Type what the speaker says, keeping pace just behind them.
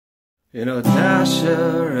You know,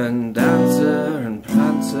 Dasher and Dancer and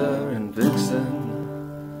Prancer and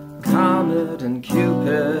Vixen, Comet and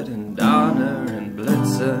Cupid and Donner and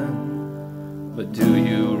Blitzen. But do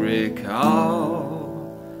you recall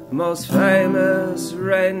the most famous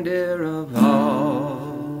reindeer of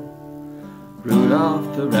all?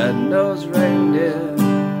 Rudolph the red-nosed reindeer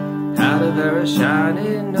had a very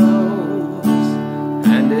shiny nose,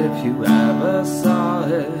 and if you ever saw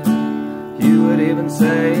it, you would even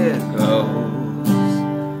say it glows.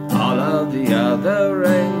 All of the other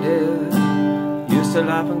reindeer used to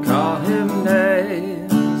laugh and call him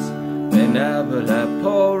names. They never let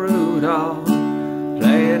poor Rudolph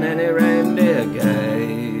play in any reindeer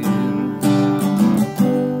games.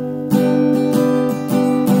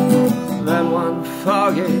 Then one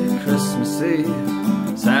foggy Christmas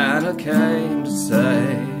Eve, Santa came to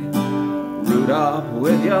say, Rudolph,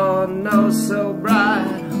 with your nose so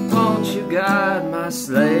bright, won't you guide my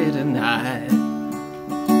sleigh tonight?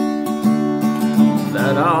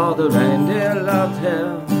 Then all the reindeer loved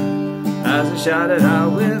him as he shouted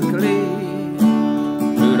out with glee,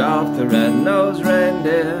 Rudolph the red-nosed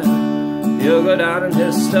reindeer, you'll go down in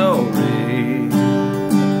history.